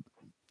stopped,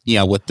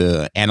 with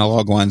the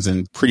analog ones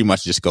and pretty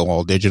much just go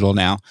all digital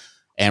now.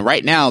 And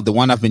right now, the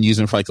one I've been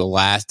using for like the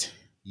last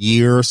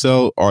year or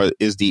so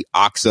is the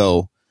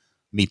OXO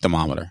meat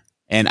thermometer.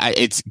 And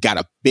it's got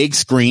a big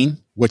screen,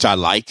 which I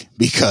like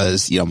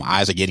because, my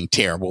eyes are getting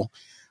terrible.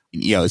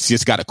 It's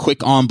just got a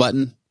quick on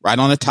button right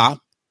on the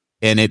top,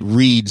 and it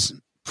reads,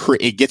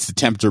 it gets the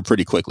temperature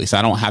pretty quickly. So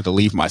I don't have to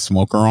leave my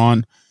smoker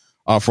on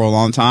for a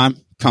long time.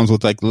 Comes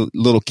with like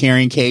little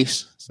carrying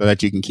case so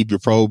that you can keep your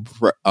probe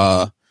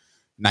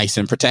nice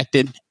and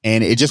protected.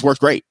 And it just works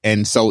great.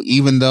 And so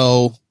even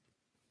though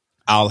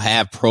I'll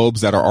have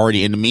probes that are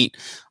already in the meat,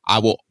 I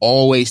will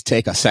always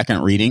take a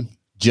second reading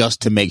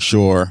just to make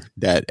sure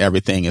that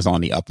everything is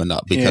on the up and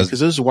up, because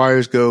those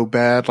wires go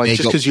bad. Like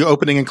just because you're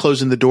opening and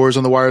closing the doors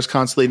on the wires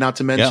constantly, not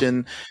to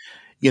mention,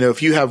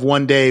 if you have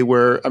one day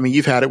where,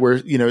 you've had it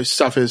where,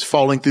 stuff is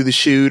falling through the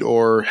chute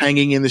or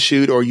hanging in the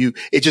chute, or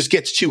it just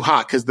gets too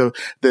hot because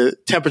the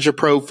temperature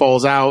probe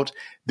falls out.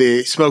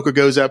 The smoker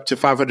goes up to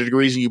 500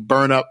 degrees and you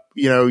burn up,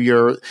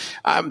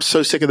 I'm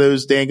so sick of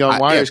those dang on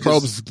wires.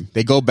 Probes,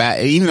 they go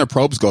bad. Even the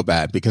probes go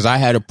bad, because I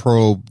had a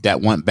probe that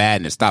went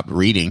bad and it stopped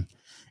reading.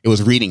 It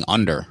was reading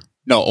under.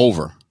 It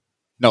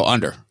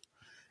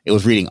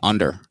was reading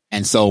under.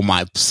 And so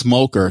my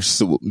smoker,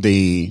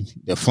 the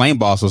Flame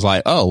Boss was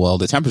like, oh, well,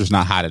 the temperature's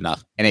not hot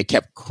enough. And it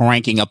kept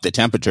cranking up the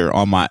temperature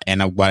on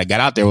and when I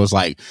got out there, it was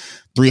like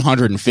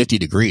 350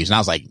 degrees. And I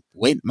was like,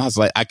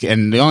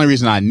 and the only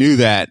reason I knew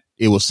that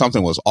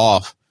something was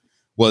off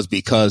was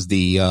because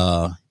the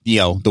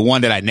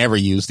one that I never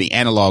used, the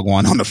analog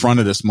one on the front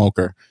of the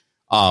smoker,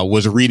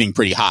 was reading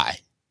pretty high,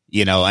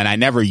 and I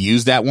never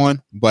used that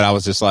one, but I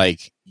was just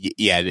like,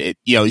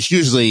 it's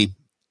usually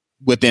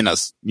within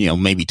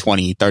maybe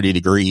 20, 30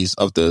 degrees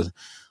of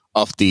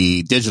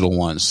the digital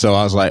ones. So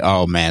I was like,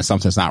 oh man,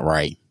 something's not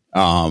right.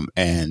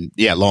 And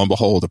lo and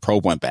behold, the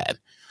probe went bad.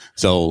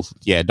 So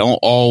don't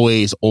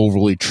always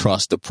overly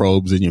trust the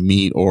probes in your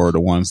meat or the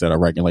ones that are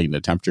regulating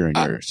the temperature in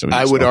your smoker.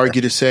 I would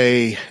argue to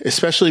say,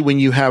 especially when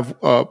you have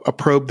a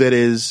probe that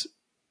is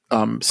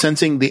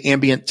sensing the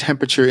ambient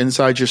temperature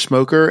inside your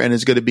smoker and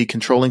is going to be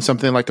controlling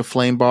something like a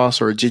Flame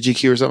Boss or a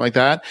DigiQ or something like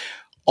that,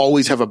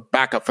 always have a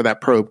backup for that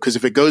probe. Because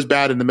if it goes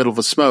bad in the middle of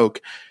a smoke,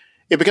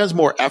 it becomes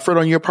more effort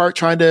on your part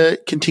trying to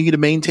continue to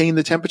maintain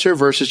the temperature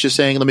versus just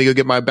saying, let me go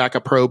get my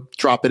backup probe,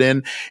 drop it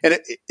in. And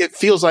it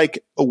feels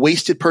like a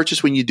wasted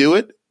purchase when you do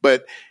it,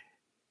 but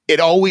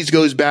it always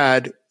goes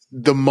bad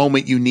the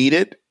moment you need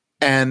it.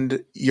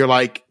 And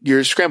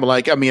you're scrambled.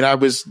 I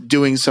was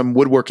doing some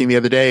woodworking the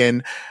other day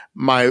and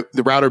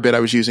the router bit I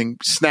was using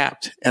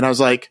snapped. And I was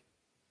like,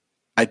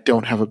 I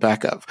don't have a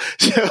backup.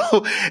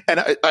 So, and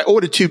I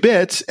ordered 2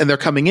 bits and they're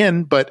coming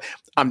in, but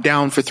I'm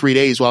down for 3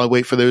 days while I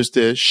wait for those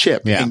to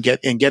ship and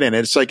get in it.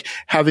 It's like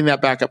having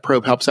that backup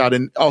probe helps out.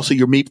 And also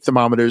your meat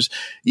thermometers,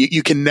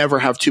 you can never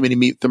have too many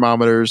meat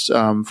thermometers,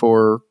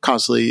 for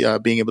constantly,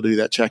 being able to do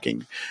that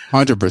checking.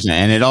 100%.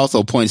 And it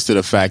also points to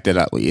the fact that,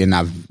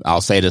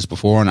 I'll say this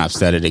before and I've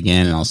said it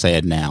again and I'll say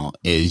it now,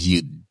 is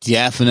you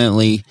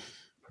definitely,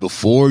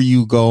 before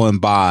you go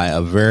and buy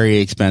a very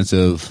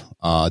expensive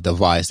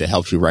device that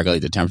helps you regulate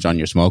the temperature on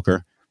your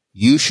smoker,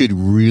 you should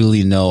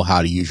really know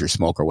how to use your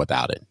smoker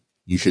without it.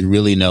 You should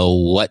really know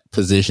what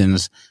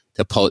positions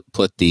to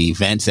put the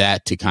vents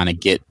at to kind of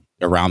get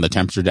around the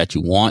temperature that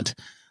you want.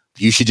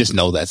 You should just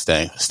know that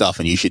stuff,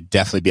 and you should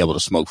definitely be able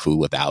to smoke food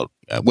without,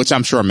 which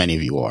I'm sure many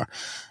of you are.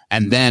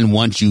 And then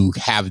once you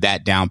have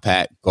that down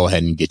pat, go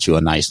ahead and get you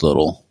a nice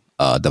little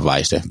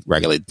device to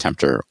regulate the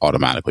temperature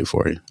automatically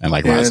for you. And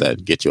like Ron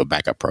said, get you a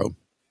backup probe.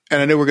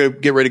 And I know we're going to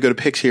get ready to go to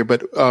picks here,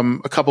 but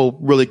a couple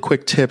really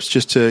quick tips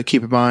just to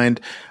keep in mind.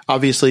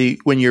 Obviously,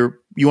 when you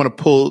want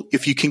to pull,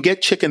 if you can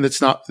get chicken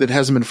that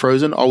hasn't been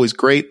frozen, always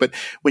great. But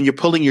when you're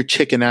pulling your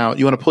chicken out,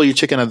 you want to pull your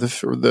chicken out of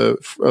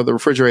the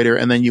refrigerator,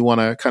 and then you want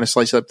to kind of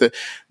slice it up.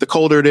 The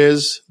colder it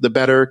is, the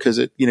better, because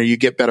you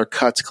get better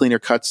cuts, cleaner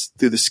cuts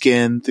through the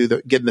skin,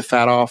 getting the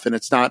fat off, and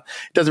it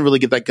doesn't really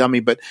get that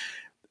gummy. But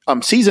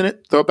season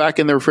it, throw it back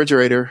in the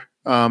refrigerator.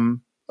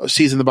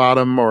 Season the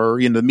bottom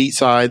or the meat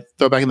side,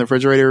 throw it back in the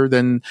refrigerator,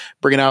 then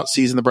bring it out,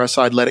 season the breast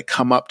side, let it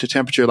come up to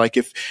temperature. Like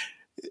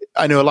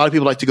I know a lot of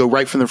people like to go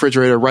right from the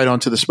refrigerator right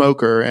onto the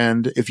smoker,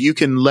 and if you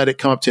can let it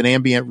come up to an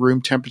ambient room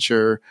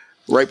temperature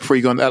right before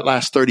you go in that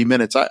last 30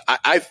 minutes,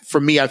 for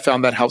me, I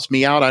found that helps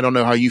me out. I don't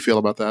know how you feel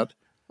about that.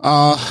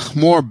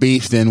 More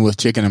beef than with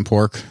chicken and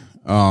pork.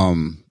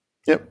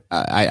 Yep.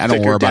 I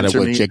don't worry about it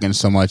with chicken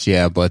so much.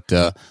 Yeah.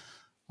 But,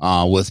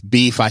 with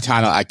beef, I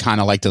kind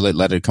of like to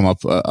let it come up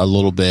a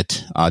little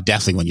bit.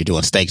 Definitely when you're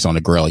doing steaks on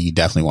the grill, you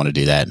definitely want to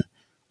do that,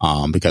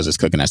 because it's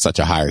cooking at such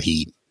a higher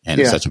heat and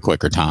it's such a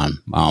quicker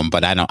time.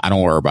 But I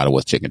don't worry about it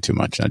with chicken too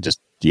much. I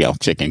just,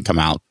 chicken come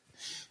out,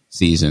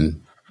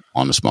 season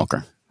on the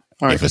smoker.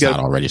 All right, if it's not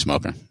already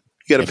smoking.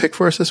 You got a pick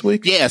for us this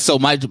week? Yeah. So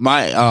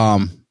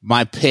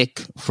my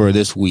pick for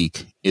this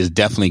week is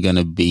definitely going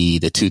to be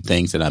the 2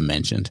 things that I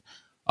mentioned.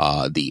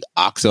 The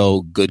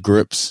OXO Good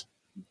Grips,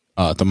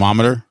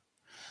 thermometer.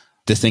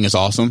 This thing is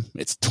awesome.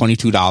 It's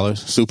 $22,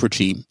 super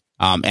cheap.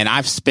 And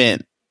I've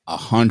spent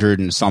 $100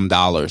 and some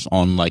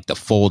on like the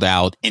fold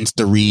out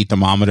Insta-Read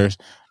thermometers,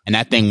 and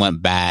that thing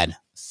went bad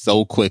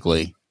so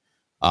quickly.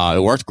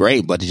 It worked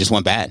great, but it just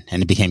went bad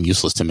and it became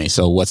useless to me.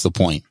 So what's the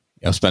point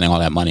of spending all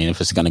that money if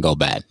it's going to go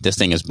bad? This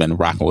thing has been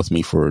rocking with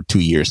me for 2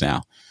 years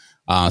now.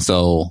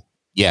 So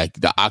yeah,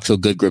 the OXO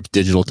Good Grips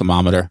digital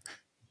thermometer.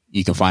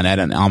 You can find that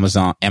on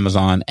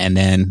Amazon. And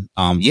then,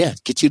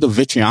 get you the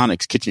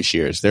Vitrionics kitchen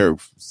shears. They're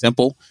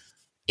simple.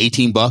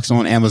 $18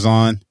 on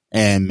Amazon,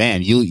 and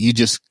man, you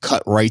just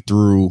cut right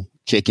through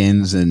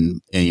chickens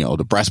and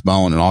the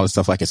breastbone and all this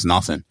stuff like it's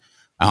nothing.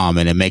 And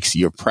it makes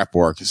your prep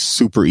work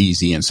super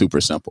easy and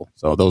super simple.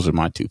 So those are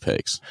my 2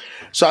 picks.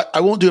 So I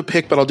won't do a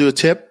pick, but I'll do a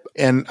tip.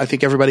 And I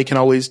think everybody can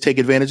always take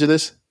advantage of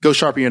this. Go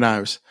sharpen your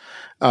knives.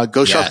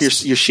 Go sharpen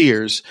your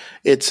shears.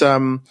 It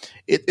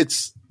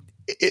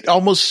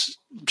almost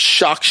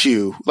shocks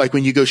you, like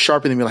when you go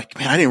sharpen them, you're like,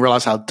 man, I didn't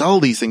realize how dull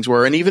these things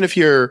were. And even if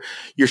you're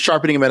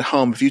sharpening them at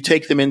home, if you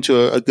take them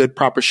into a good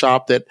proper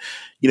shop that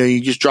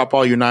you just drop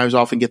all your knives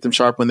off and get them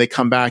sharp, when they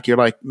come back, you're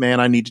like,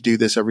 man, I need to do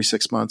this every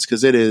 6 months,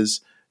 because it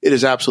is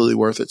absolutely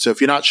worth it. So if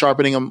you're not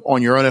sharpening them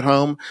on your own at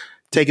home,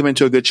 take them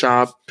into a good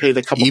shop, pay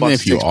the couple even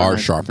bucks. Even if you are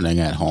sharpening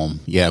at home,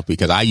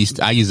 because I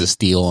use a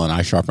steel and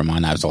I sharpen my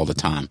knives all the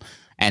time,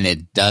 and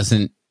it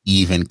doesn't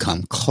even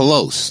come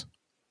close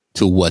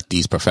to what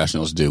these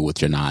professionals do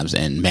with your knives.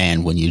 And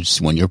man, when you're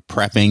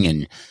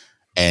prepping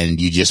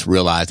and you just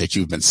realize that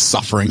you've been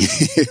suffering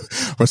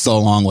for so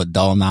long with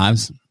dull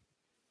knives,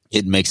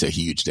 it makes a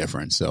huge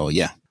difference. So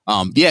yeah.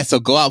 So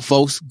go out,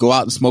 folks, go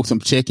out and smoke some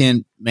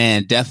chicken,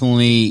 man.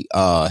 Definitely,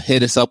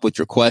 hit us up with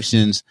your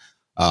questions,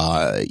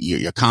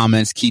 your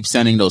comments. Keep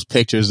sending those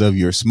pictures of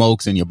your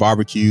smokes and your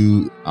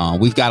barbecue.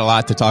 We've got a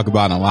lot to talk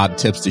about and a lot of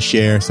tips to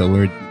share. So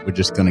we're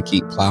just going to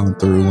keep plowing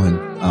through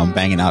and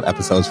banging out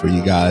episodes for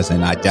you guys.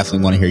 And I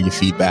definitely want to hear your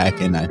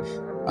feedback. And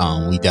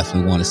we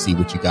definitely want to see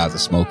what you guys are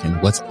smoking,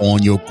 what's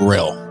on your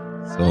grill.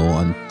 So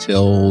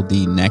until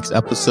the next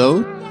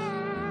episode,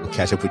 we'll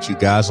catch up with you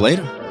guys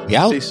later. We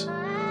out. Peace.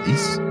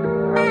 Peace.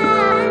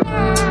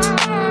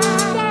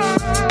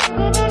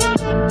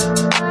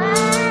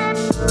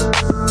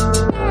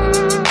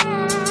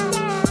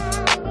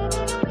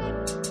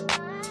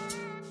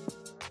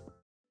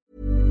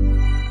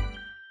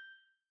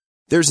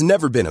 There's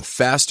never been a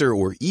faster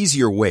or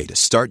easier way to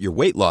start your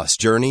weight loss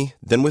journey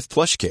than with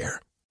PlushCare.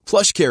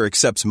 PlushCare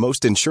accepts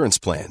most insurance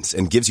plans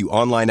and gives you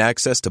online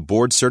access to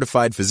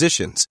board-certified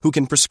physicians who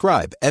can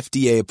prescribe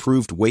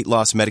FDA-approved weight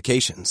loss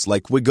medications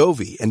like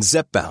Wegovy and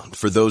Zepbound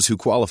for those who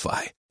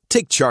qualify.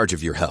 Take charge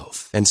of your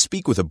health and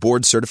speak with a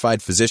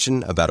board-certified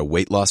physician about a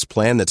weight loss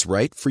plan that's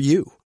right for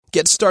you.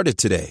 Get started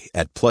today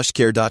at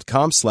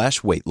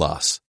plushcare.com/weight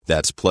loss.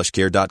 That's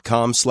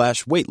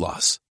plushcare.com/weight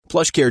loss.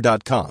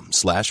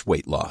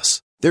 plushcare.com/weight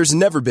loss. There's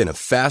never been a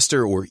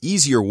faster or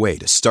easier way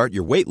to start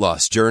your weight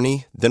loss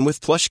journey than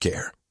with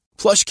PlushCare.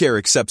 PlushCare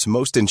accepts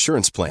most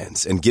insurance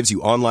plans and gives you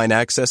online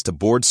access to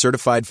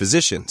board-certified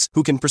physicians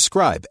who can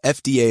prescribe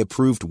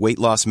FDA-approved weight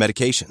loss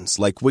medications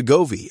like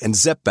Wegovy and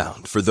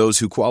Zepbound for those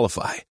who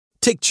qualify.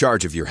 Take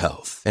charge of your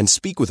health and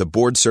speak with a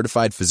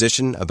board-certified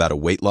physician about a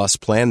weight loss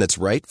plan that's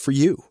right for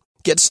you.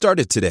 Get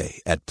started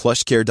today at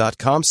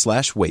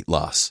plushcare.com/weight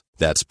loss.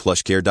 That's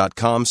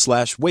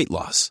plushcare.com/weight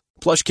loss.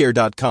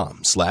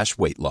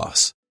 plushcare.com/weight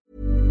loss.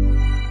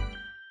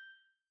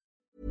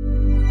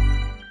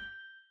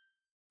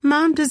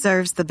 Mom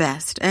deserves the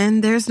best,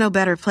 and there's no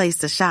better place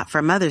to shop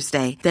for Mother's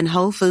Day than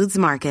Whole Foods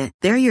Market.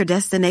 They're your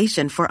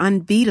destination for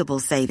unbeatable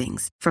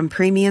savings, from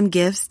premium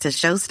gifts to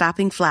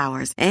show-stopping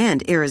flowers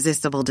and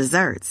irresistible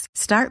desserts.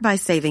 Start by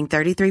saving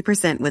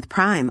 33% with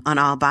Prime on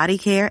all body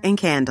care and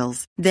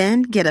candles.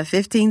 Then get a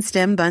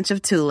 15-stem bunch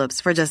of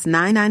tulips for just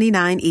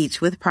 $9.99 each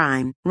with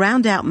Prime.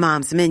 Round out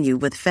Mom's menu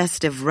with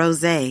festive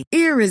rosé,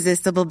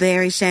 irresistible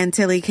berry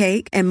chantilly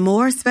cake, and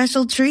more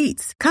special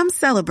treats. Come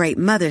celebrate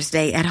Mother's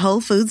Day at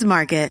Whole Foods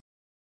Market.